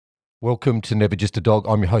Welcome to Never Just a Dog.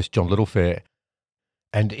 I'm your host, John Littlefair.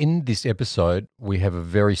 And in this episode, we have a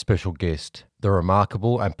very special guest, the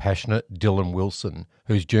remarkable and passionate Dylan Wilson,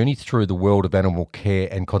 whose journey through the world of animal care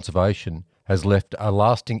and conservation has left a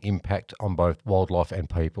lasting impact on both wildlife and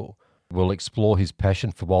people. We'll explore his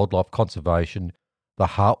passion for wildlife conservation, the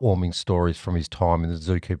heartwarming stories from his time in the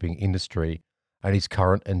zookeeping industry, and his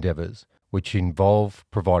current endeavours, which involve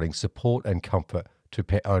providing support and comfort to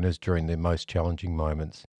pet owners during their most challenging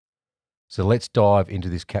moments. So let's dive into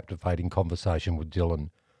this captivating conversation with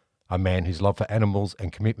Dylan, a man whose love for animals and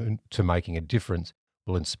commitment to making a difference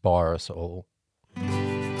will inspire us all.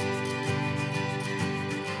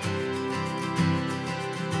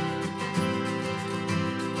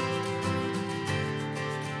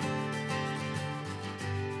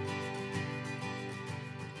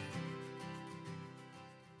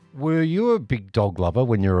 Were you a big dog lover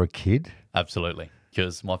when you were a kid? Absolutely.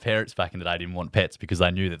 Because my parents back in the day didn't want pets because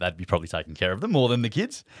they knew that they'd be probably taking care of them more than the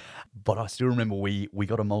kids. But I still remember we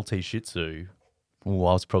got a Maltese Shih Tzu. Well,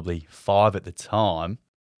 I was probably 5 at the time.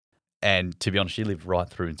 And to be honest, she lived right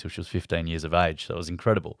through until she was 15 years of age. So it was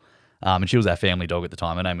incredible. And she was our family dog at the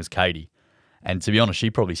time. Her name was Katie. And to be honest, she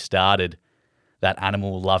probably started that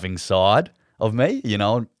animal loving side of me, you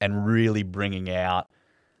know, and really bringing out,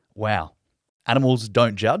 wow, animals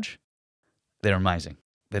don't judge. They're amazing.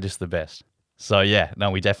 They're just the best. So, yeah,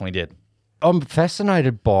 no, we definitely did. I'm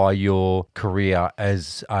fascinated by your career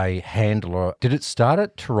as a handler. Did it start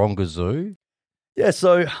at Taronga Zoo? Yeah,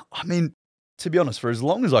 so, I mean, to be honest, for as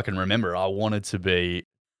long as I can remember, I wanted to be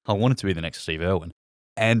the next Steve Irwin.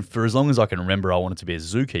 And for as long as I can remember, I wanted to be a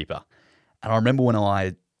zookeeper. And I remember when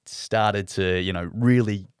I started to, you know,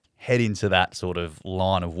 really head into that sort of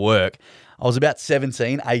line of work, I was about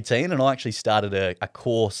 17, 18, and I actually started a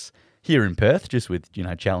course here in Perth, just with, you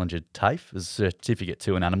know, Challenger TAFE, as a certificate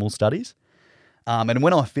 2 in animal studies. And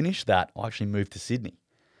when I finished that, I actually moved to Sydney.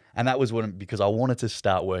 And that was because I wanted to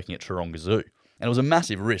start working at Taronga Zoo. And it was a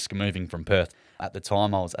massive risk moving from Perth. At the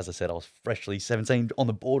time, I was freshly 17, on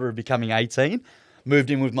the border of becoming 18. Moved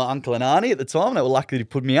in with my uncle and auntie at the time. They were lucky to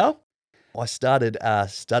put me up. I started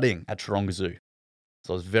studying at Taronga Zoo.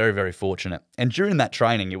 So I was very, very fortunate. And during that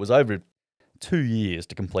training, it was over 2 years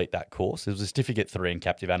to complete that course. It was a certificate 3 in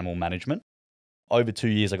captive animal management. Over 2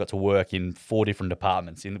 years, I got to work in 4 different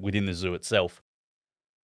departments within the zoo itself.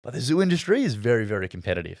 But the zoo industry is very, very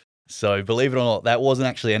competitive. So believe it or not, that wasn't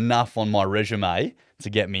actually enough on my resume to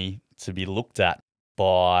get me to be looked at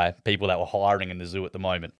by people that were hiring in the zoo at the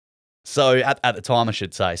moment. So at the time, I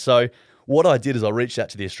should say. So what I did is I reached out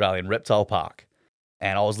to the Australian Reptile Park,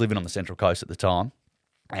 and I was living on the Central Coast at the time,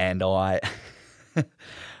 and I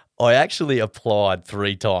actually applied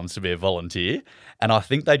 3 times to be a volunteer, and I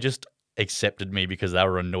think they just accepted me because they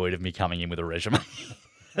were annoyed of me coming in with a resume.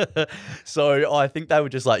 So I think they were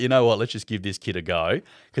just like, you know what, let's just give this kid a go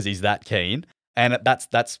because he's that keen. And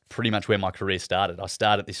that's pretty much where my career started. I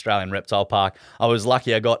started at the Australian Reptile Park. I was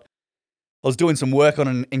lucky I was doing some work on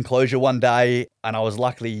an enclosure one day, and I was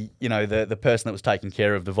luckily, you know, the person that was taking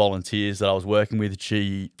care of the volunteers that I was working with,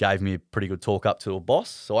 she gave me a pretty good talk up to a boss.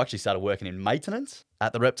 So I actually started working in maintenance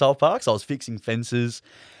at the reptile park. So I was fixing fences,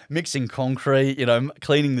 mixing concrete, you know,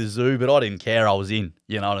 cleaning the zoo, but I didn't care. I was in,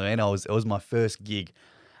 you know what I mean? It was my first gig.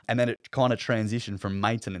 And then it kind of transitioned from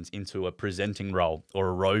maintenance into a presenting role or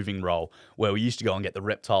a roving role where we used to go and get the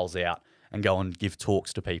reptiles out and go and give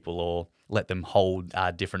talks to people or let them hold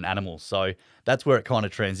different animals. So that's where it kind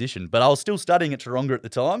of transitioned. But I was still studying at Taronga at the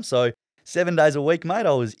time. So 7 days a week, mate,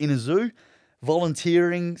 I was in a zoo,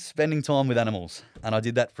 volunteering, spending time with animals. And I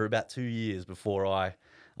did that for about 2 years before I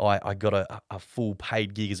got a full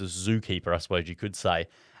paid gig as a zookeeper, I suppose you could say.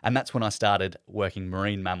 And that's when I started working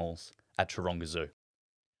marine mammals at Taronga Zoo.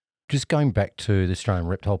 Just going back to the Australian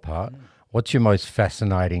Reptile Park, what's your most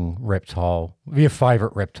fascinating reptile, your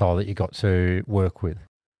favourite reptile that you got to work with?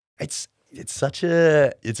 It's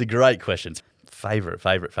a great question. Favorite.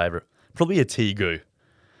 Probably a tegu.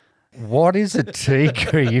 What is a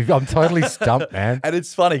tegu? I'm totally stumped, man. And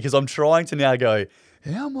it's funny because I'm trying to now go,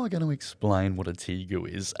 how am I going to explain what a tegu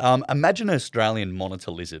is? Imagine an Australian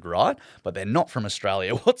monitor lizard, right? But they're not from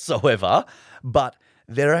Australia whatsoever. But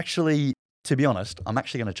they're actually, to be honest, I'm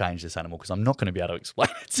actually going to change this animal because I'm not going to be able to explain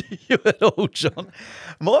it to you at all, John.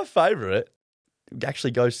 My favourite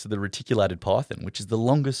actually goes to the reticulated python, which is the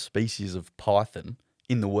longest species of python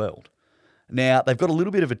in the world. Now, they've got a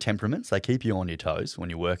little bit of a temperament, so they keep you on your toes when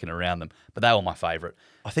you're working around them, but they were my favourite.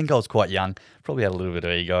 I think I was quite young, probably had a little bit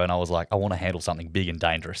of ego, and I was like, I want to handle something big and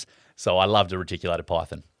dangerous. So I loved a reticulated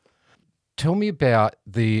python. Tell me about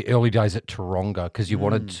the early days at Taronga, because you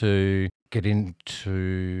wanted to get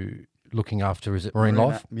into looking after, is it marine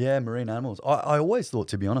life? Marine animals. I always thought,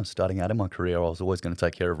 to be honest, starting out in my career, I was always going to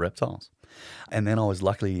take care of reptiles. And then I was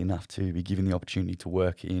lucky enough to be given the opportunity to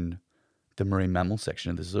work in the marine mammal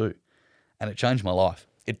section of the zoo. And it changed my life.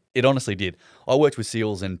 It honestly did. I worked with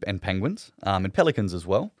seals and penguins and pelicans as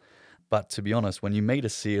well. But to be honest, when you meet a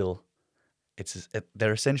seal,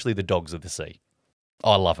 they're essentially the dogs of the sea.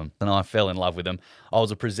 I love them, and I fell in love with them. I was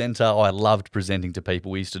a presenter. I loved presenting to people.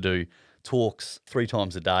 We used to do talks 3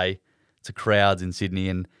 times a day to crowds in Sydney,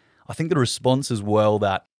 and I think the response as well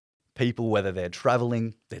that people, whether they're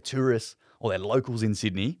travelling, they're tourists, or they're locals in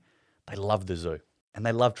Sydney, they love the zoo, and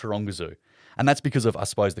they love Taronga Zoo. And that's because of, I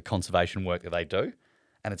suppose, the conservation work that they do,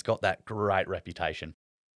 and it's got that great reputation.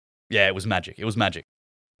 Yeah, it was magic. It was magic.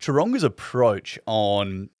 Taronga's approach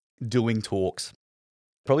on doing talks,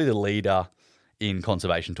 probably the leader in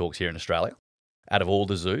conservation talks here in Australia, out of all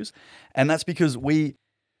the zoos. And that's because they're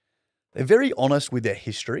very honest with their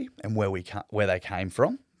history and where they came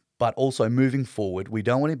from, but also moving forward, we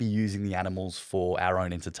don't want to be using the animals for our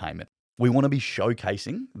own entertainment. We want to be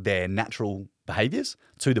showcasing their natural behaviours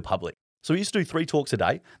to the public. So we used to do 3 talks a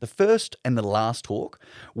day. The first and the last talk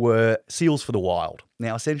were Seals for the Wild.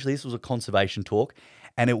 Now, essentially, this was a conservation talk,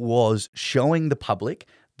 and it was showing the public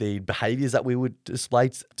the behaviours that we would display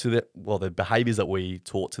the behaviours that we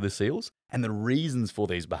taught to the seals and the reasons for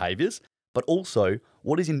these behaviours, but also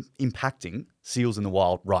what is impacting seals in the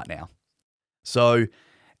wild right now. So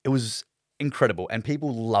it was incredible, and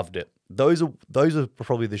people loved it. Those are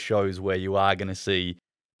probably the shows where you are going to see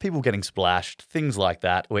people getting splashed, things like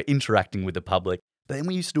that. We're interacting with the public. But then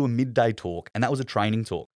we used to do a midday talk, and that was a training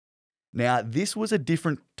talk. Now, this was a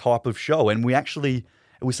different type of show, and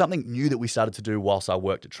it was something new that we started to do whilst I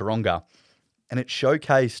worked at Taronga, and it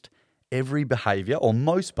showcased every behaviour, or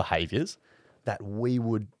most behaviours, that we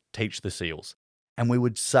would teach the seals. And we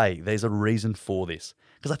would say there's a reason for this.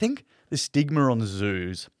 Because I think the stigma on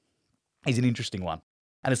zoos is an interesting one.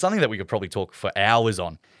 And it's something that we could probably talk for hours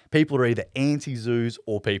on. People are either anti-zoos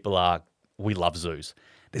or people are, we love zoos.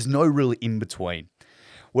 There's no real in-between.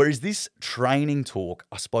 Whereas this training talk,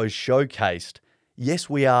 I suppose, showcased, yes,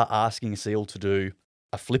 we are asking a seal to do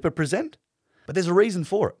a flipper present, but there's a reason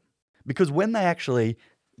for it. Because when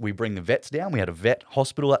we bring the vets down, we had a vet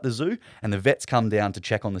hospital at the zoo, and the vets come down to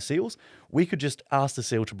check on the seals, we could just ask the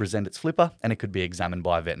seal to present its flipper, and it could be examined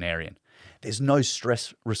by a veterinarian. There's no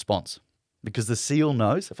stress response, because the seal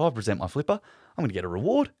knows if I present my flipper, I'm going to get a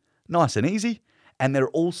reward, nice and easy, and they're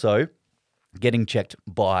also getting checked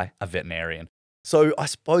by a veterinarian. So I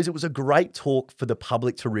suppose it was a great talk for the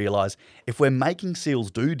public to realise if we're making seals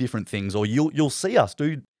do different things, or you'll see us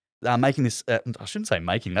making this. I shouldn't say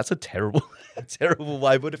making. That's a terrible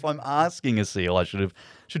way. But if I'm asking a seal, I should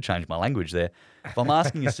change my language there. If I'm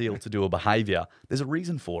asking a seal to do a behaviour, there's a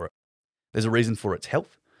reason for it. There's a reason for its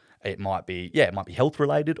health. It might be health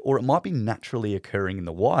related, or it might be naturally occurring in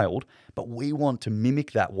the wild. But we want to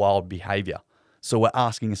mimic that wild behaviour, so we're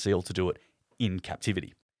asking a seal to do it in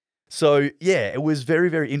captivity. So, yeah, it was very,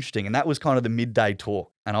 very interesting. And that was kind of the midday talk.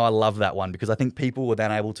 And I love that one because I think people were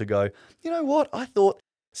then able to go, you know what? I thought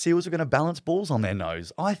seals were going to balance balls on their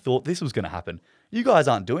nose. I thought this was going to happen. You guys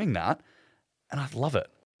aren't doing that. And I love it.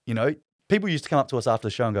 You know, people used to come up to us after the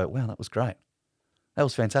show and go, wow, that was great. That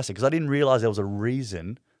was fantastic. Because I didn't realize there was a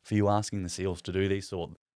reason for you asking the seals to do these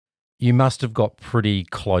sort of. You must have got pretty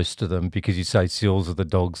close to them because you say seals are the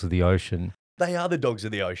dogs of the ocean. They are the dogs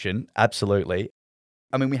of the ocean. Absolutely.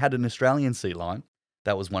 I mean, we had an Australian sea lion.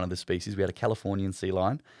 That was one of the species. We had a Californian sea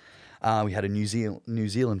lion. We had a New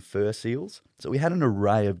Zealand fur seals. So we had an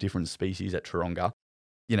array of different species at Taronga.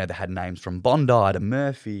 You know, they had names from Bondi to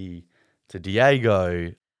Murphy to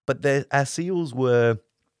Diego. But our seals were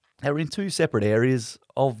in 2 separate areas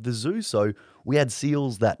of the zoo. So we had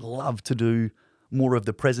seals that loved to do more of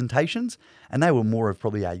the presentations, and they were more of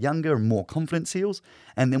probably our younger and more confident seals.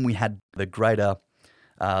 And then we had the greater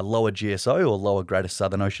lower GSO, or lower Greater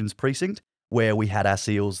Southern Oceans precinct, where we had our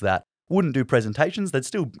seals that wouldn't do presentations. They'd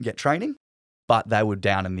still get training, but they were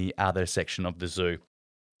down in the other section of the zoo.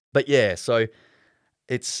 But yeah, so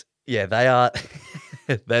they are,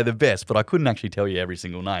 they're the best, but I couldn't actually tell you every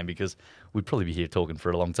single name because we'd probably be here talking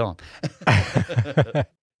for a long time.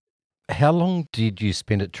 How long did you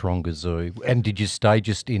spend at Taronga Zoo? And did you stay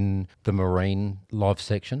just in the marine life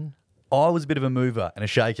section? I was a bit of a mover and a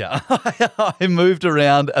shaker. I moved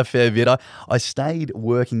around a fair bit. I stayed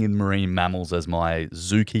working in marine mammals as my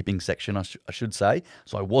zookeeping section, I should say.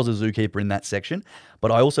 So I was a zookeeper in that section,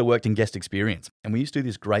 but I also worked in guest experience. And we used to do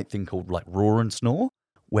this great thing called like Roar and Snore,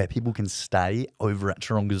 where people can stay over at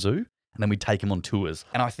Taronga Zoo, and then we take them on tours.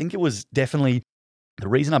 And I think it was definitely the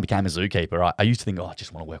reason I became a zookeeper, I used to think, I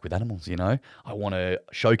just want to work with animals, I want to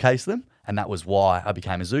showcase them. And that was why I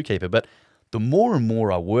became a zookeeper. But the more and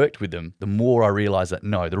more I worked with them, the more I realized that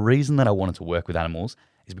no, the reason that I wanted to work with animals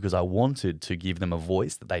is because I wanted to give them a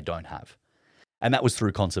voice that they don't have. And that was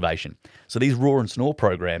through conservation. So these roar and snore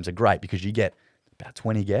programs are great because you get about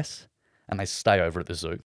 20 guests and they stay over at the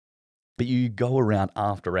zoo. But you go around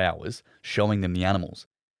after hours showing them the animals.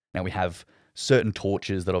 Now we have certain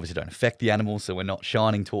torches that obviously don't affect the animals, so we're not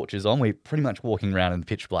shining torches on. We're pretty much walking around in the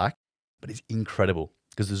pitch black, but it's incredible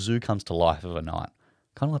because the zoo comes to life overnight,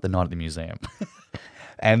 kind of like the night at the museum.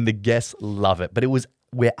 And the guests love it. But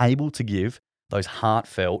we're able to give those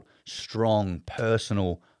heartfelt, strong,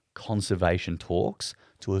 personal conservation talks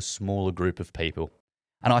to a smaller group of people.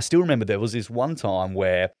 And I still remember there was this one time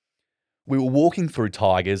where we were walking through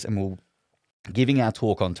tigers and we were giving our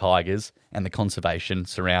talk on tigers and the conservation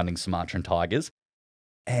surrounding Sumatran tigers.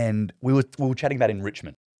 And we were chatting about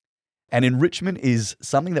enrichment. And enrichment is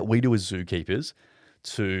something that we do as zookeepers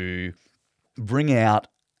to bring out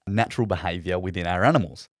natural behavior within our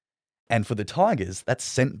animals. And for the tigers, that's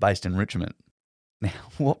scent-based enrichment. Now,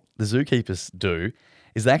 what the zookeepers do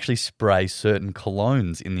is they actually spray certain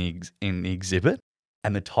colognes in the exhibit,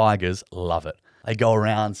 and the tigers love it. They go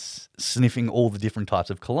around sniffing all the different types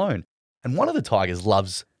of cologne. And one of the tigers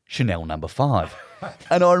loves Chanel No. 5.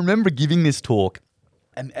 And I remember giving this talk,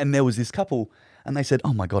 and there was this couple, and they said,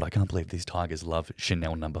 "Oh my God, I can't believe these tigers love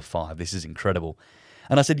Chanel No. 5. This is incredible."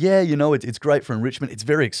 And I said, "Yeah, it's great for enrichment. It's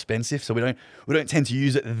very expensive, so we don't tend to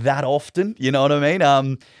use it that often. You know what I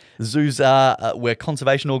mean? Zoos we're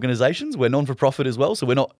conservation organisations. We're non-for-profit as well, so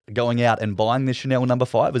we're not going out and buying this Chanel No.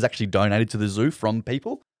 5. It was actually donated to the zoo from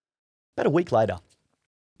people." About a week later,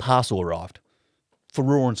 parcel arrived for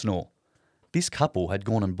Roar and Snore. This couple had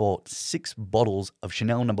gone and bought 6 bottles of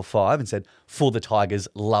Chanel No. 5 and said, "For the tigers,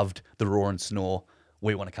 loved the Roar and Snore.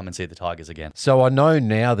 We want to come and see the tigers again." So I know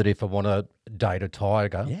now that if I want to date a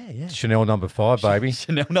tiger, Chanel No. 5, baby.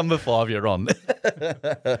 Chanel No. 5, you're on.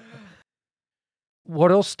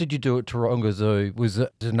 What else did you do at Taronga Zoo? Was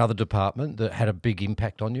it another department that had a big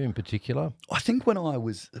impact on you in particular? I think when I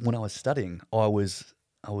was studying, I was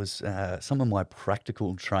some of my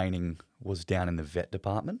practical training was down in the vet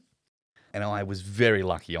department. And I was very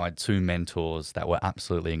lucky. I had 2 mentors that were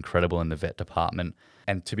absolutely incredible in the vet department.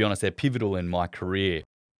 And to be honest, they're pivotal in my career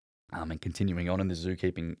and continuing on in the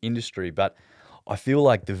zookeeping industry. But I feel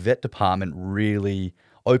like the vet department really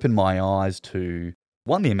opened my eyes to,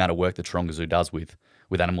 one, the amount of work that Taronga Zoo does with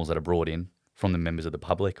animals that are brought in from the members of the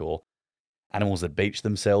public or animals that beach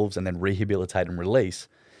themselves and then rehabilitate and release.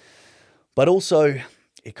 But also,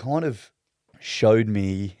 it kind of showed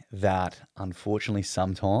me that, unfortunately,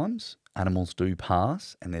 sometimes animals do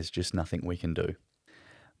pass and there's just nothing we can do.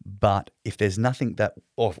 But if there's nothing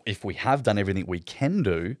or if we have done everything we can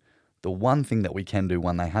do, the one thing that we can do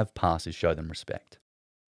when they have passed is show them respect.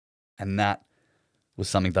 And that was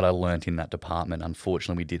something that I learned in that department.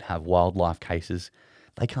 Unfortunately, we did have wildlife cases.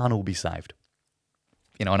 They can't all be saved.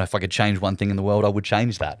 And if I could change one thing in the world, I would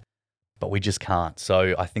change that. But we just can't.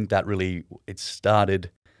 So I think that really, it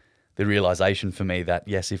started the realization for me that,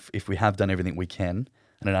 yes, if we have done everything we can,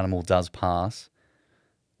 and an animal does pass,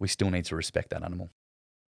 we still need to respect that animal.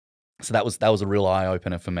 So that was a real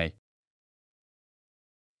eye-opener for me.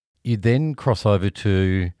 You then cross over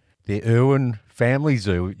to the Irwin Family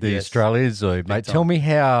Zoo, the Australia Zoo. Mate, tell me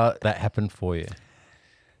how that happened for you.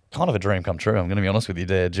 Kind of a dream come true, I'm going to be honest with you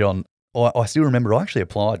there, John. I still remember I actually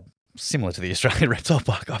applied, similar to the Australian Reptile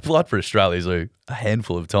Park, I applied for Australia Zoo a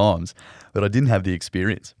handful of times, but I didn't have the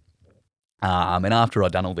experience. And after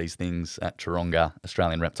I'd done all these things at Taronga,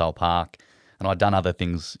 Australian Reptile Park, and I'd done other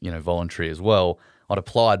things, voluntary as well, I'd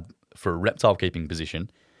applied for a reptile keeping position,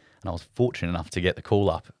 and I was fortunate enough to get the call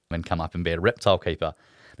up and come up and be a reptile keeper.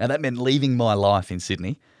 Now, that meant leaving my life in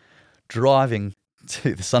Sydney, driving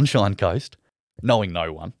to the Sunshine Coast, knowing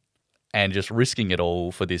no one, and just risking it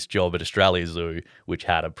all for this job at Australia Zoo, which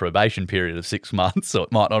had a probation period of 6 months, so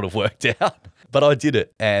it might not have worked out. But I did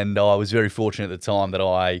it, and I was very fortunate at the time that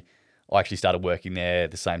I actually started working there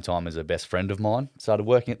at the same time as a best friend of mine started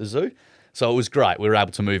working at the zoo. So it was great. We were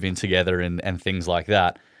able to move in together and things like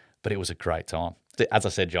that. But it was a great time. As I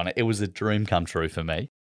said, John, it was a dream come true for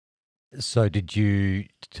me. So did you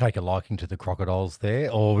take a liking to the crocodiles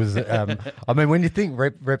there? Or was it, when you think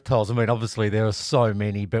reptiles, obviously there are so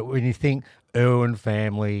many, but when you think Irwin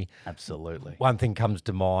family. Absolutely. One thing comes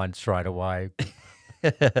to mind straight away.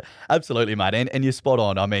 Absolutely, mate. And you're spot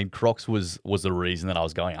on. Crocs was the reason that I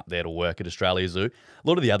was going up there to work at Australia Zoo. A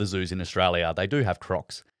lot of the other zoos in Australia, they do have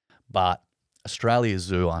crocs, but Australia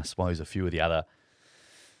Zoo, I suppose a few of the other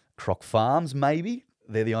croc farms, maybe,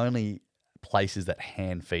 they're the only places that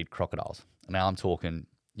hand feed crocodiles. Now I'm talking,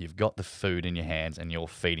 you've got the food in your hands and you're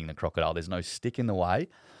feeding the crocodile. There's no stick in the way.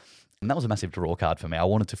 And that was a massive draw card for me. I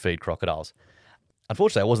wanted to feed crocodiles.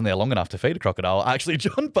 Unfortunately, I wasn't there long enough to feed a crocodile, actually,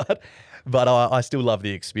 John, but I still love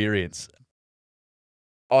the experience.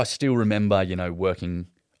 I still remember, working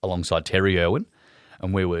alongside Terry Irwin,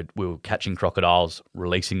 and we were catching crocodiles,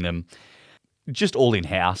 releasing them, just all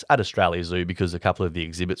in-house at Australia Zoo because a couple of the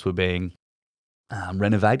exhibits were being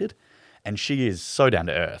renovated. And she is so down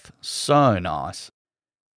to earth, so nice.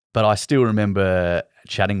 But I still remember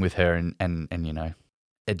chatting with her and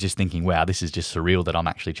just thinking, wow, this is just surreal that I'm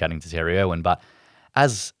actually chatting to Terry Irwin. But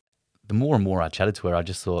as the more and more I chatted to her, I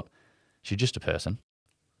just thought, she's just a person.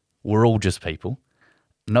 We're all just people.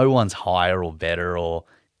 No one's higher or better or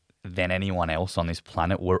than anyone else on this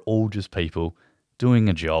planet. We're all just people doing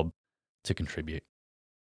a job to contribute.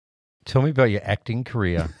 Tell me about your acting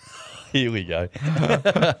career. Here we go.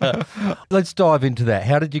 Let's dive into that.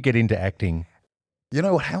 How did you get into acting?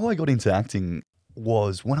 How I got into acting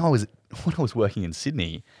was when I was working in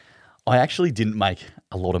Sydney, I actually didn't make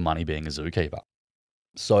a lot of money being a zookeeper.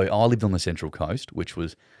 So I lived on the Central Coast, which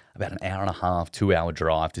was about an hour and a half, 2-hour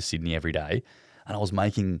drive to Sydney every day. And I was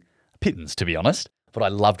making pittance, to be honest, but I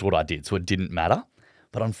loved what I did, so it didn't matter.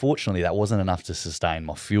 But unfortunately, that wasn't enough to sustain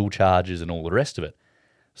my fuel charges and all the rest of it.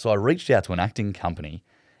 So I reached out to an acting company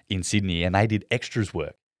in Sydney and they did extras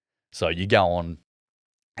work. So you go on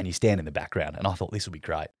and you stand in the background, and I thought this would be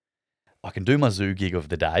great. I can do my zoo gig of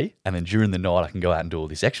the day, and then during the night I can go out and do all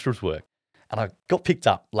this extras work. And I got picked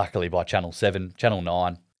up, luckily, by Channel 7, Channel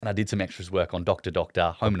 9, and I did some extras work on Doctor,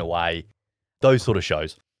 Home and Away, those sort of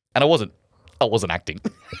shows. And I wasn't acting.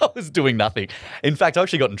 I was doing nothing. In fact, I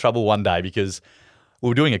actually got in trouble one day because we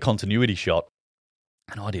were doing a continuity shot,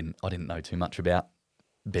 and I didn't know too much about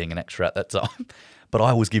being an extra at that time. But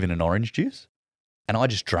I was given an orange juice, and I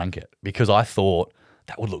just drank it because I thought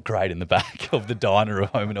that would look great in the back of the diner of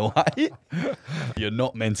Home and Away. You're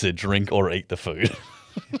not meant to drink or eat the food.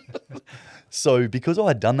 So because I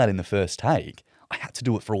had done that in the first take, I had to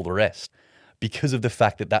do it for all the rest because of the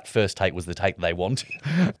fact that first take was the take they wanted.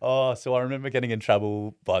 So I remember getting in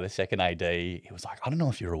trouble by the second AD. He was like, I don't know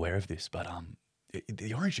if you're aware of this, but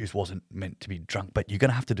the orange juice wasn't meant to be drunk, but you're going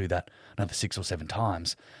to have to do that another 6 or 7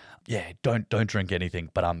 times. Yeah, don't drink anything,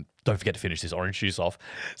 but don't forget to finish this orange juice off.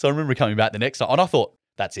 So I remember coming back the next time, and I thought,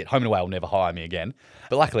 that's it, Home and Away will never hire me again.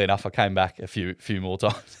 But luckily enough, I came back a few more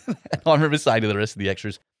times. And I remember saying to the rest of the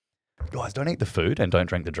extras, guys, don't eat the food and don't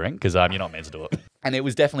drink the drink because you're not meant to do it. And it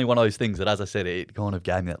was definitely one of those things that, as I said, it kind of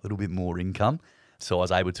gave me that little bit more income. So I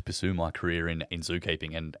was able to pursue my career in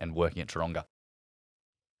zookeeping and working at Taronga.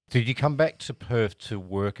 Did you come back to Perth to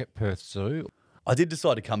work at Perth Zoo? I did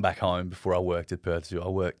decide to come back home before I worked at Perth Zoo. I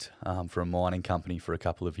worked for a mining company for a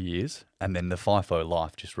couple of years, and then the FIFO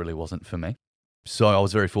life just really wasn't for me. So I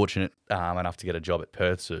was very fortunate enough to get a job at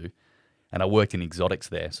Perth Zoo, and I worked in exotics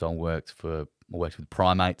there. So I worked with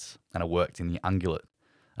primates, and I worked in the ungulate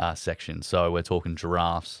section. So we're talking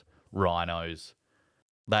giraffes, rhinos.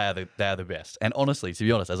 They are the best. And honestly, to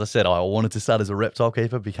be honest, as I said, I wanted to start as a reptile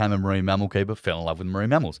keeper, became a marine mammal keeper, fell in love with marine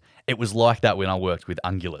mammals. It was like that when I worked with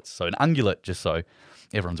ungulates. So an ungulate, just so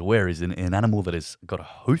everyone's aware, is an animal that has got a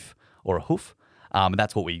hoof or a hoof. And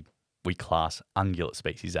that's what we class ungulate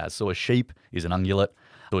species as. So a sheep is an ungulate.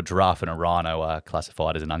 So a giraffe and a rhino are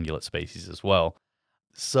classified as an ungulate species as well.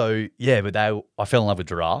 So yeah, but I fell in love with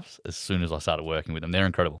giraffes as soon as I started working with them. They're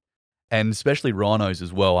incredible. And especially rhinos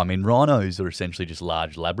as well. I mean, rhinos are essentially just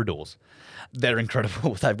large Labradors. They're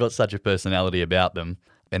incredible. They've got such a personality about them,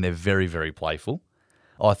 and they're very, very playful.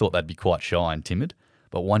 I thought they'd be quite shy and timid,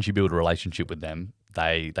 but once you build a relationship with them,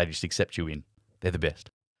 they just accept you in. They're the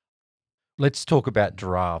best. Let's talk about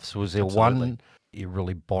giraffes. Was there Absolutely. one you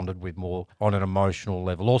really bonded with more on an emotional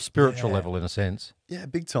level or spiritual level in a sense? Yeah,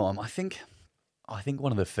 big time. I think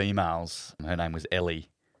one of the females, her name was Ellie.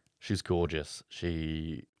 She's gorgeous.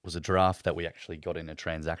 She was a giraffe that we actually got in a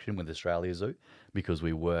transaction with Australia Zoo because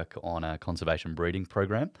we work on a conservation breeding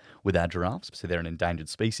program with our giraffes. So they're an endangered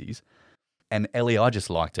species. And Ellie, I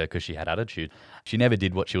just liked her because she had attitude. She never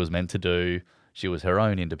did what she was meant to do. She was her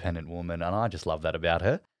own independent woman, and I just love that about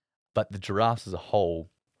her. But the giraffes as a whole,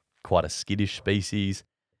 quite a skittish species,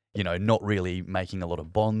 not really making a lot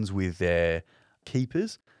of bonds with their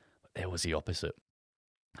keepers. But there was the opposite.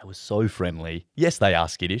 They were so friendly. Yes, they are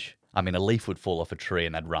skittish. I mean, a leaf would fall off a tree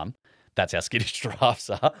and they'd run. That's how skittish giraffes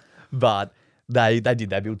are. But they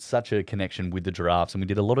built such a connection with the giraffes, and we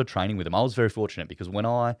did a lot of training with them. I was very fortunate because when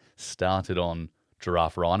I started on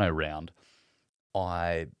giraffe rhino round,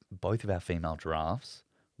 both of our female giraffes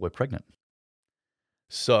were pregnant.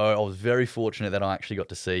 So I was very fortunate that I actually got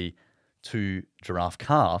to see 2 giraffe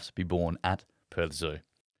calves be born at Perth Zoo.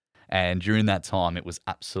 And during that time, it was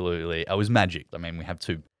magic. I mean, we have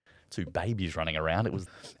two babies running around.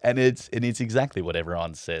 It's exactly what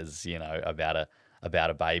everyone says, about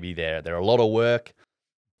a baby. They're a lot of work,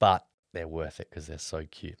 but they're worth it because they're so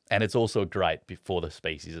cute. And it's also great for the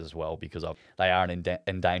species as well because they are an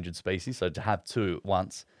endangered species. So to have 2 at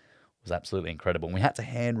once was absolutely incredible. And we had to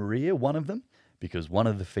hand rear one of them because one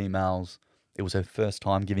of the females, it was her first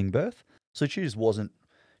time giving birth. So she wasn't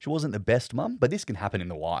the best mum, but this can happen in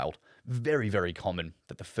the wild. Very, very common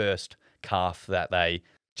that the first calf that they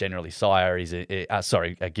generally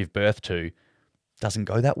give birth to doesn't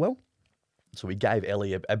go that well. So we gave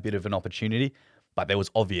Ellie a bit of an opportunity, but there was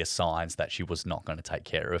obvious signs that she was not going to take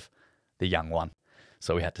care of the young one.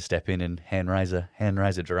 So we had to step in and hand raise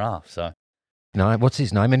a giraffe. So, what's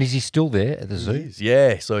his name? And is he still there at the zoo?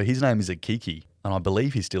 Yeah. So his name is Akiki, and I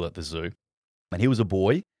believe he's still at the zoo. And he was a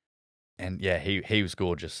boy. And yeah, he was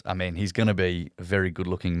gorgeous. I mean, he's going to be a very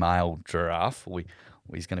good-looking male giraffe.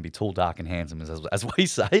 He's going to be tall, dark, and handsome, as we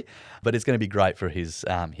say. But it's going to be great for his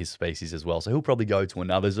species as well. So he'll probably go to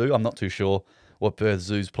another zoo. I'm not too sure what Perth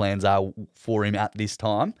Zoo's plans are for him at this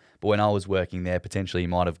time. But when I was working there, potentially he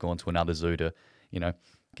might have gone to another zoo to,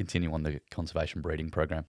 continue on the conservation breeding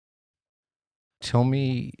program. Tell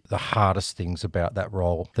me the hardest things about that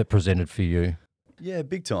role that presented for you. Yeah,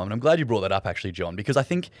 big time. And I'm glad you brought that up, actually, John, because I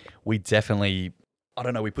think we definitely,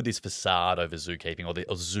 we put this facade over zookeeping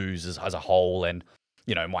or zoos as a whole. And,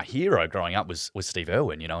 my hero growing up was Steve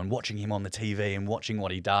Irwin, and watching him on the TV and watching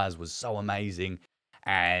what he does was so amazing.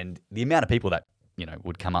 And the amount of people that,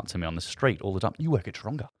 would come up to me on the street all the time, you work at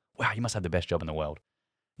Taronga. Wow, you must have the best job in the world.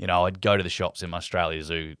 I'd go to the shops in my Australia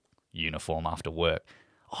Zoo uniform after work.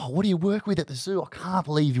 Oh, what do you work with at the zoo? I can't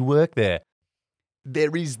believe you work there.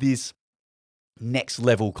 There is this next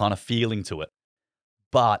level kind of feeling to it.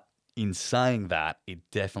 But in saying that, it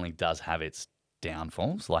definitely does have its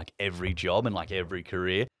downfalls, like every job and like every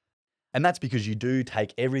career. And that's because you do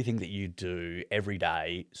take everything that you do every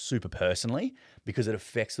day super personally because it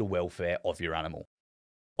affects the welfare of your animal.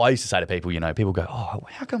 I used to say to people, people go, oh,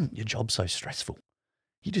 how come your job's so stressful?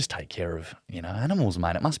 You just take care of, animals,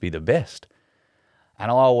 mate. It must be the best. And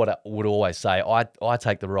I would always say, I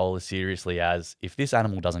take the role as seriously as if this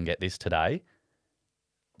animal doesn't get this today,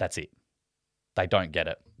 that's it. They don't get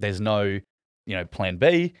it. There's no, plan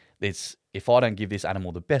B. If I don't give this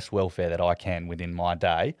animal the best welfare that I can within my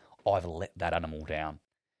day, I've let that animal down.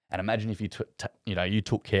 And imagine if you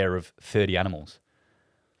took care of 30 animals.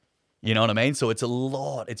 You know what I mean? So it's a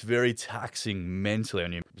lot. It's very taxing mentally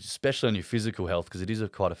on you, especially on your physical health, because it is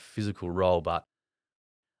quite a physical role. But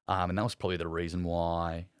and that was probably the reason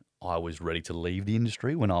why I was ready to leave the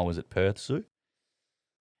industry when I was at Perth Zoo.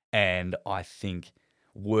 And I think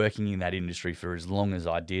working in that industry for as long as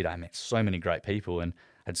I did, I met so many great people and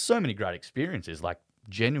had so many great experiences, like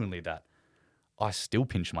genuinely that I still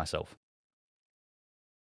pinch myself.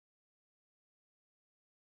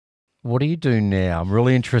 What do you do now? I'm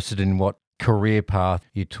really interested in what career path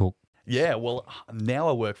you took. Yeah, well, now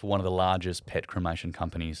I work for one of the largest pet cremation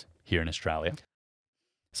companies here in Australia.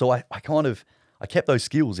 So I kept those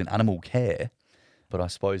skills in animal care, but I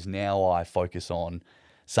suppose now I focus on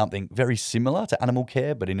something very similar to animal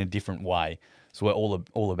care, but in a different way. So we're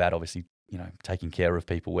all about obviously, taking care of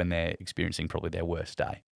people when they're experiencing probably their worst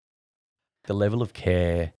day. The level of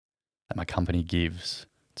care that my company gives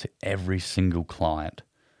to every single client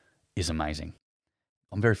is amazing.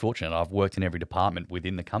 I'm very fortunate. I've worked in every department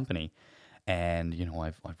within the company, and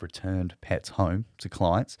I've returned pets home to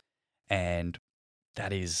clients, and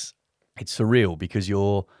it's surreal because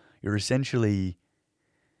you're essentially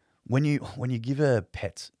when you give a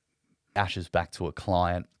pet's ashes back to a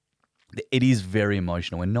client, it is very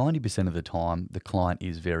emotional, and 90% of the time the client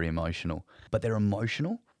is very emotional, but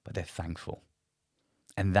they're thankful,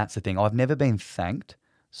 and that's the thing. I've never been thanked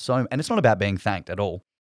and it's not about being thanked at all.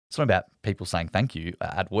 It's not about people saying thank you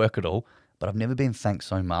at work at all, but I've never been thanked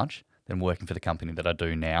so much than working for the company that I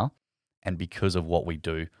do now, and because of what we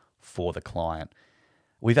do for the client.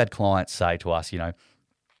 We've had clients say to us, I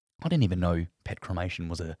didn't even know pet cremation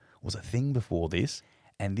was a thing before this,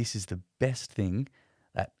 and this is the best thing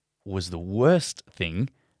that was the worst thing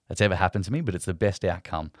that's ever happened to me, but it's the best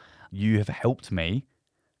outcome. You have helped me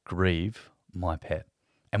grieve my pet,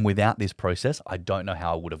 and without this process, I don't know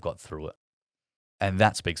how I would have got through it. And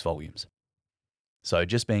that speaks volumes. So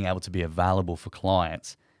just being able to be available for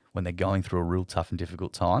clients when they're going through a real tough and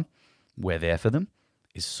difficult time, we're there for them,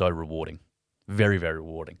 is so rewarding. Very, very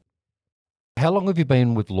rewarding. How long have you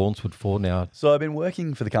been with Lawnswood for now? So I've been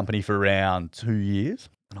working for the company for around 2 years.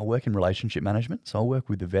 and I work in relationship management. So I work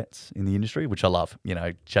with the vets in the industry, which I love.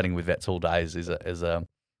 Chatting with vets all day is a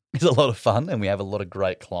lot of fun, and we have a lot of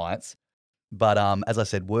great clients. But as I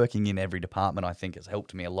said, working in every department, I think has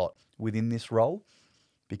helped me a lot within this role,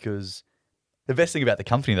 because the best thing about the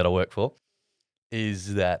company that I work for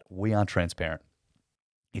is that we are transparent.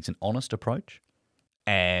 It's an honest approach.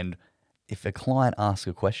 And if a client asks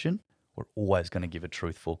a question, we're always going to give a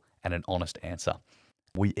truthful and an honest answer.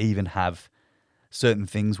 We even have certain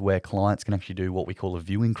things where clients can actually do what we call a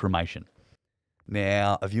viewing cremation.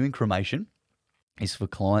 Now, a viewing cremation is for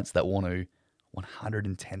clients that want to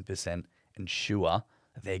 110% ensure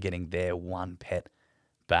that they're getting their one pet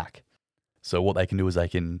back. So what they can do is they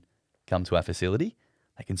can come to our facility,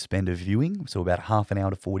 they can spend a viewing, so about half an hour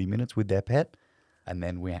to 40 minutes with their pet, and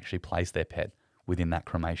then we actually place their pet within that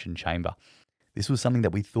cremation chamber. This was something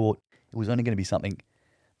that we thought it was only going to be something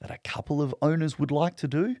that a couple of owners would like to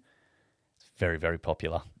do. It's very, very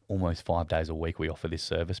popular. Almost 5 days a week we offer this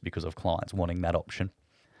service because of clients wanting that option.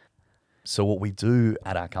 So what we do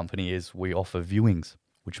at our company is we offer viewings,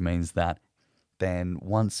 which means that then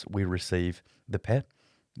once we receive the pet,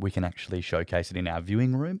 we can actually showcase it in our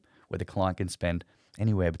viewing room, where the client can spend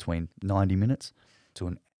anywhere between 90 minutes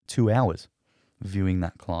to 2 hours viewing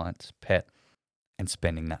that client's pet and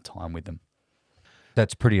spending that time with them.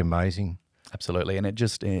 That's pretty amazing. Absolutely. And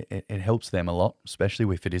it helps them a lot,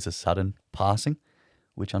 especially if it is a sudden passing,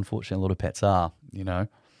 which unfortunately a lot of pets are, and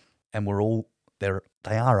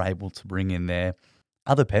they are able to bring in their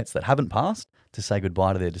other pets that haven't passed to say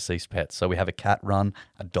goodbye to their deceased pets. So we have a cat run,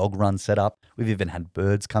 a dog run set up. We've even had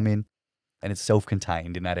birds come in, and it's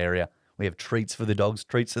self-contained in that area. We have treats for the dogs,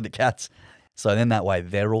 treats for the cats. So then that way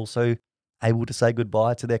they're also able to say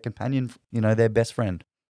goodbye to their companion, their best friend.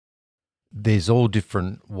 There's all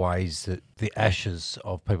different ways that the ashes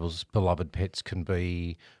of people's beloved pets can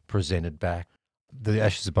be presented back. The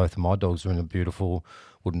ashes of both of my dogs are in a beautiful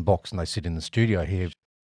wooden box, and they sit in the studio here.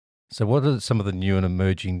 So what are some of the new and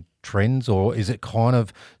emerging trends, or is it kind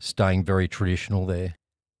of staying very traditional there?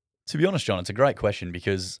 To be honest, John, it's a great question,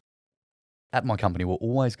 because at my company, we're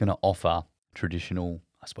always going to offer traditional,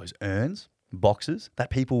 I suppose, urns, boxes that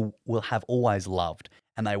people will have always loved,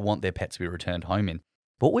 and they want their pet to be returned home in.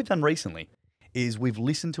 But what we've done recently is we've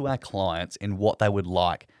listened to our clients in what they would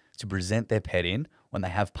like to present their pet in when they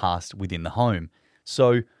have passed within the home.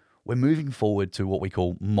 So we're moving forward to what we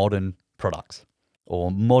call modern products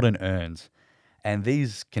or modern urns. And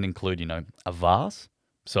these can include, a vase,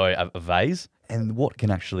 a vase. And what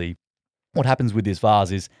happens with this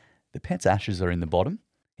vase is the pet's ashes are in the bottom.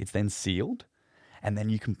 It's then sealed. And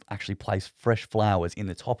then you can actually place fresh flowers in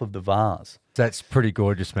the top of the vase. That's pretty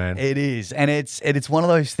gorgeous, man. It is. And it's one of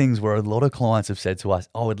those things where a lot of clients have said to us,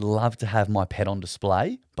 I would love to have my pet on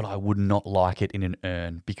display, but I would not like it in an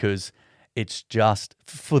urn, because it's just,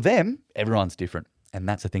 for them, everyone's different. And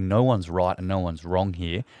that's the thing. No one's right and no one's wrong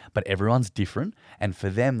here, but everyone's different. And for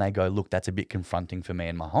them, they go, look, that's a bit confronting for me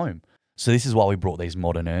in my home. So this is why we brought these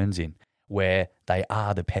modern urns in, where they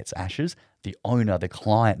are the pet's ashes. The owner, the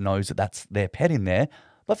client knows that that's their pet in there.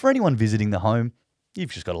 But for anyone visiting the home,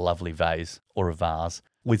 you've just got a lovely vase or a vase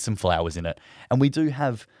with some flowers in it. And we do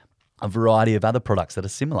have a variety of other products that are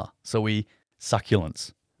similar. So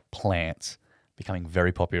succulents, plants, becoming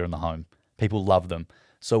very popular in the home. People love them.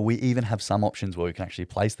 So we even have some options where we can actually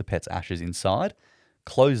place the pet's ashes inside,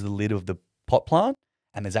 close the lid of the pot plant,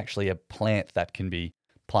 and there's actually a plant that can be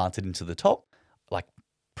planted into the top, like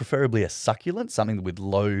preferably a succulent, something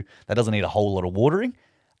that doesn't need a whole lot of watering.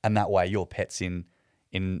 And that way your pet's in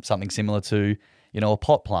something similar to, a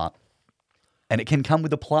pot plant. And it can come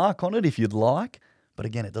with a plaque on it if you'd like. But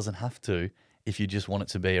again, it doesn't have to if you just want it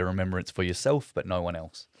to be a remembrance for yourself, but no one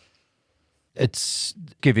else. It's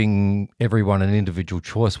giving everyone an individual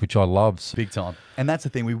choice, which I love. Big time. And that's the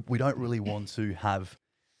thing. We don't really want to have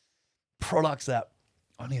products that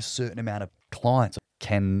only a certain amount of clients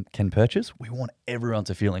can purchase. We want everyone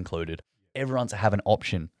to feel included, everyone to have an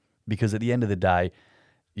option, because at the end of the day,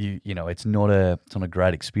 it's not a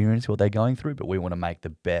great experience what they're going through, but we want to make the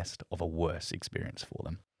best of a worse experience for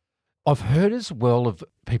them. I've heard as well of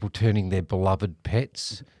people turning their beloved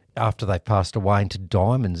pets after they've passed away into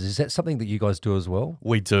diamonds. Is that something that you guys do as well?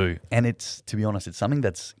 We do. And to be honest, it's something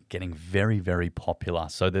that's getting very, very popular.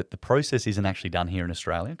 So that the process isn't actually done here in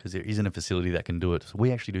Australia, because there isn't a facility that can do it. So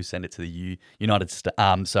we actually do send it to the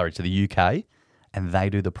to the UK, and they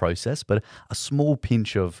do the process. But a small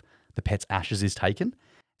pinch of the pet's ashes is taken,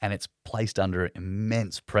 and it's placed under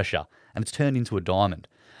immense pressure, and it's turned into a diamond.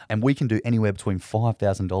 And we can do anywhere between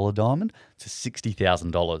 $5,000 diamond to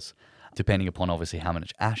 $60,000. Depending upon obviously how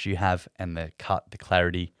much ash you have and the cut, the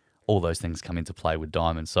clarity, all those things come into play with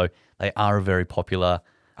diamonds. So they are a very popular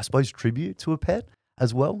I suppose, tribute to a pet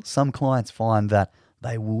as well. Some clients find that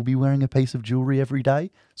they will be wearing a piece of jewelry every day.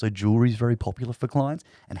 So jewelry is very popular for clients,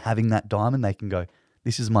 and having that diamond, they can go,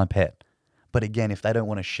 this is my pet. But again, if they don't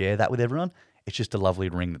want to share that with everyone, it's just a lovely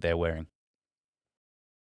ring that they're wearing.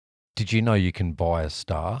 Did you know you can buy a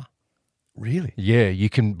star? Really? Yeah, you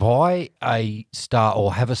can buy a star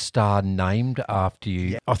or have a star named after you.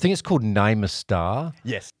 Yeah. I think it's called Name a Star.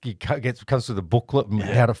 Yes. It comes with a booklet and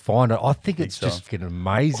how to find it. I think it's so. just fucking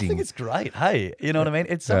amazing. I think it's great. Hey, you know what I mean?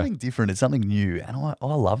 It's something different. It's something new. And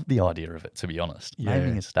I love the idea of it, to be honest. Yeah.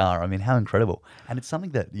 Naming a star. I mean, how incredible. And it's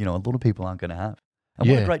something that, a lot of people aren't going to have. And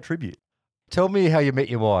what a great tribute. Tell me how you met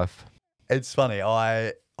your wife. It's funny.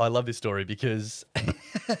 I love this story because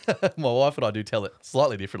my wife and I do tell it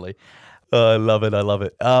slightly differently. I love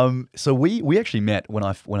it. So we actually met when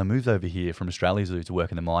I moved over here from Australia Zoo to work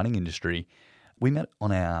in the mining industry. We met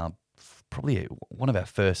on probably one of our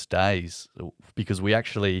first days because we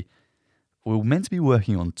were meant to be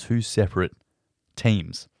working on two separate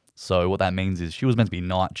teams. So what that means is she was meant to be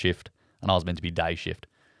night shift and I was meant to be day shift.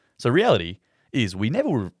 So reality is we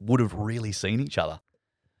never would have really seen each other.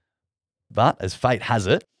 But as fate has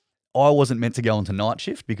it, I wasn't meant to go onto night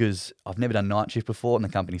shift because I've never done night shift before, and the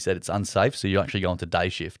company said it's unsafe, so you actually go onto day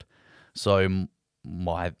shift. So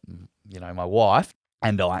my wife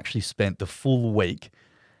and I actually spent the full week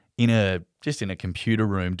in a computer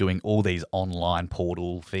room doing all these online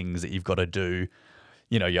portal things that you've got to do,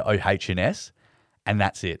 your OH&S, and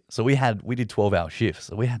that's it. So we did 12-hour shifts,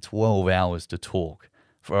 so we had 12 hours to talk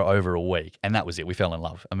for over a week, and that was it. We fell in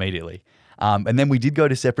love immediately. And then we did go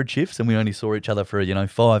to separate shifts and we only saw each other for,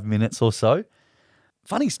 5 minutes or so.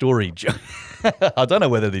 Funny story. I don't know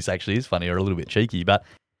whether this actually is funny or a little bit cheeky, but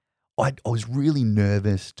I was really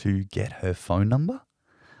nervous to get her phone number.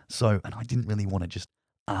 And I didn't really want to just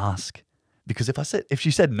ask because if she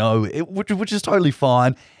said no, which is totally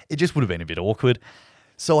fine, it just would have been a bit awkward.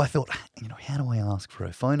 So I thought, how do I ask for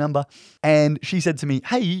her phone number? And she said to me,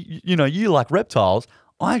 hey, you like reptiles.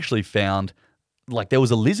 I actually found there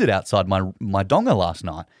was a lizard outside my donga last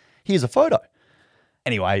night. Here's a photo.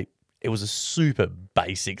 Anyway, it was a super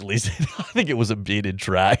basic lizard. I think it was a bearded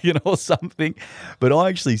dragon or something. But I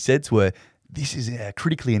actually said to her, this is a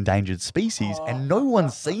critically endangered species and no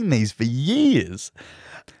one's seen these for years.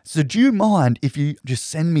 So do you mind if you just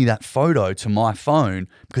send me that photo to my phone?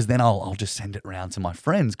 Because then I'll just send it around to my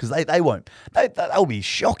friends because they'll be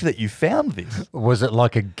shocked that you found this. Was it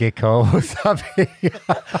like a gecko or something?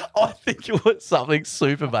 I think it was something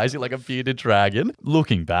super basic, like a bearded dragon.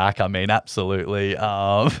 Looking back, I mean, absolutely.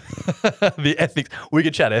 The ethics, we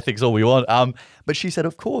could chat ethics all we want. But she said,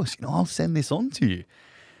 of course, I'll send this on to you.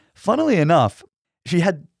 Funnily enough, she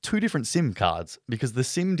had 2 different SIM cards because the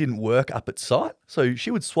SIM didn't work up at site. So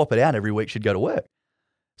she would swap it out every week she'd go to work.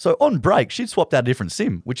 So on break, she'd swapped out a different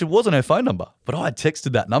SIM, which wasn't her phone number. But I had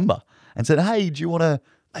texted that number and said, hey, do you want to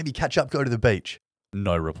maybe catch up, go to the beach?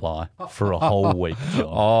 No reply for a whole week, John.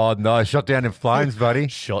 Oh, no. Shot down in flames, buddy.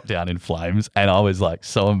 Shot down in flames. And I was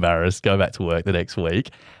so embarrassed. Go back to work the next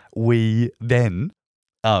week. We then,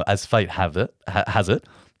 as fate has it,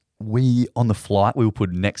 we on the flight, we were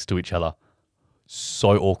put next to each other.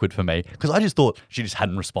 So awkward for me because I just thought she just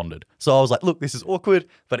hadn't responded. So I was like, look, this is awkward,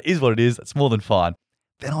 but it is what it is. It's more than fine.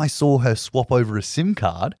 Then I saw her swap over a SIM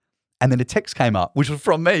card and then a text came up, which was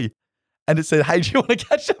from me. And it said, hey, do you want to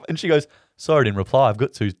catch up? And she goes, sorry, I didn't reply. I've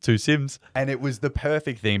got two SIMs. And it was the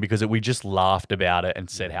perfect thing because we just laughed about it and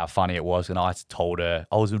said how funny it was. And I told her,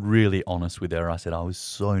 I was really honest with her. I said, I was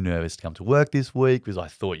so nervous to come to work this week because I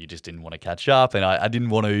thought you just didn't want to catch up. And I didn't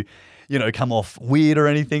want to, come off weird or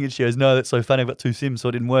anything. And she goes, no, that's so funny. I've got 2 SIMs, so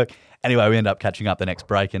it didn't work. Anyway, we ended up catching up the next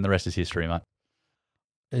break and the rest is history, mate.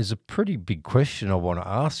 There's a pretty big question I want to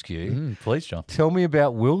ask you. Please, John. Tell me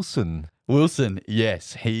about Wilson. Wilson,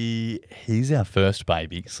 yes, he's our first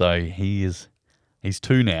baby. So he's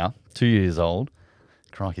 2 now, 2 years old.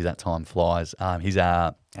 Crikey, that time flies. He's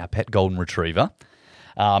our pet golden retriever.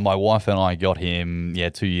 My wife and I got him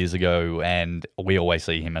 2 years ago, and we always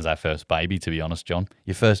see him as our first baby, to be honest, John.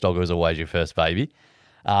 Your first dog is always your first baby.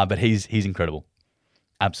 But he's incredible.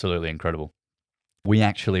 Absolutely incredible. We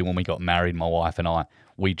actually, when we got married, my wife and I,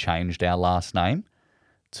 we changed our last name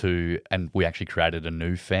and we actually created a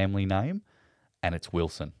new family name, and it's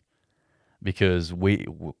Wilson. Because we're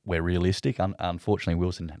realistic. Unfortunately,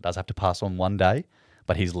 Wilson does have to pass on one day,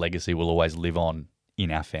 but his legacy will always live on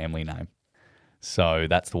in our family name. So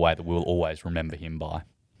that's the way that we'll always remember him by.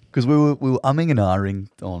 Because we were umming and ahhing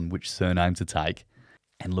on which surname to take.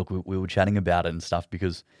 And look, we were chatting about it and stuff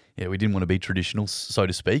because we didn't want to be traditional, so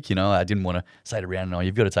to speak. I didn't want to say to Rhiannon,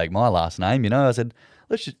 you've got to take my last name. I said,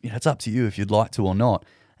 let's just, it's up to you if you'd like to or not.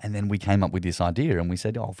 And then we came up with this idea and we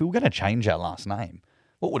said, oh, if we were going to change our last name,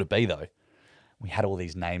 what would it be though? We had all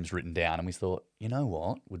these names written down and we thought, you know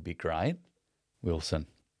what would be great? Wilson.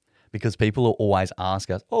 Because people will always ask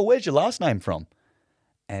us, oh, where's your last name from?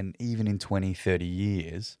 And even in 20, 30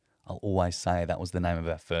 years, I'll always say that was the name of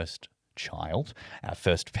our first child, our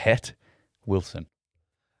first pet, Wilson.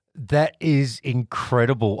 That is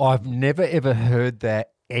incredible. I've never ever heard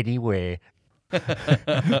that anywhere.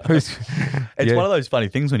 It's one of those funny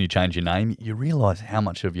things when you change your name, you realise how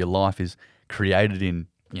much of your life is created in,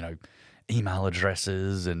 email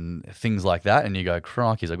addresses and things like that. And you go,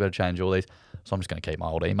 crikey, I've got to change all these. So I'm just going to keep my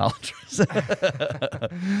old email address.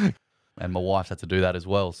 And my wife's had to do that as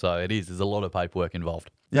well. So there's a lot of paperwork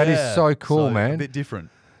involved. That is so cool, man. A bit different.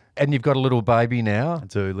 And you've got a little baby now. I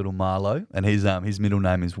do, little Marlo. And his middle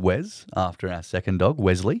name is Wes, after our second dog,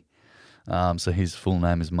 Wesley. So his full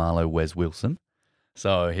name is Marlo Wes Wilson.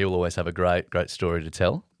 So he'll always have a great story to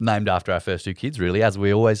tell. Named after our first two kids, really, as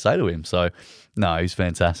we always say to him. So, no, he's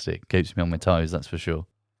fantastic. Keeps me on my toes, that's for sure.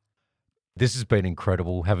 This has been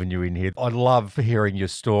incredible having you in here. I love hearing your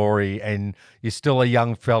story, and you're still a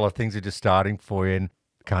young fella. Things are just starting for you, and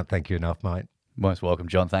can't thank you enough, mate. Most welcome,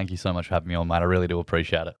 John. Thank you so much for having me on, mate. I really do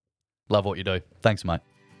appreciate it. Love what you do. Thanks, mate.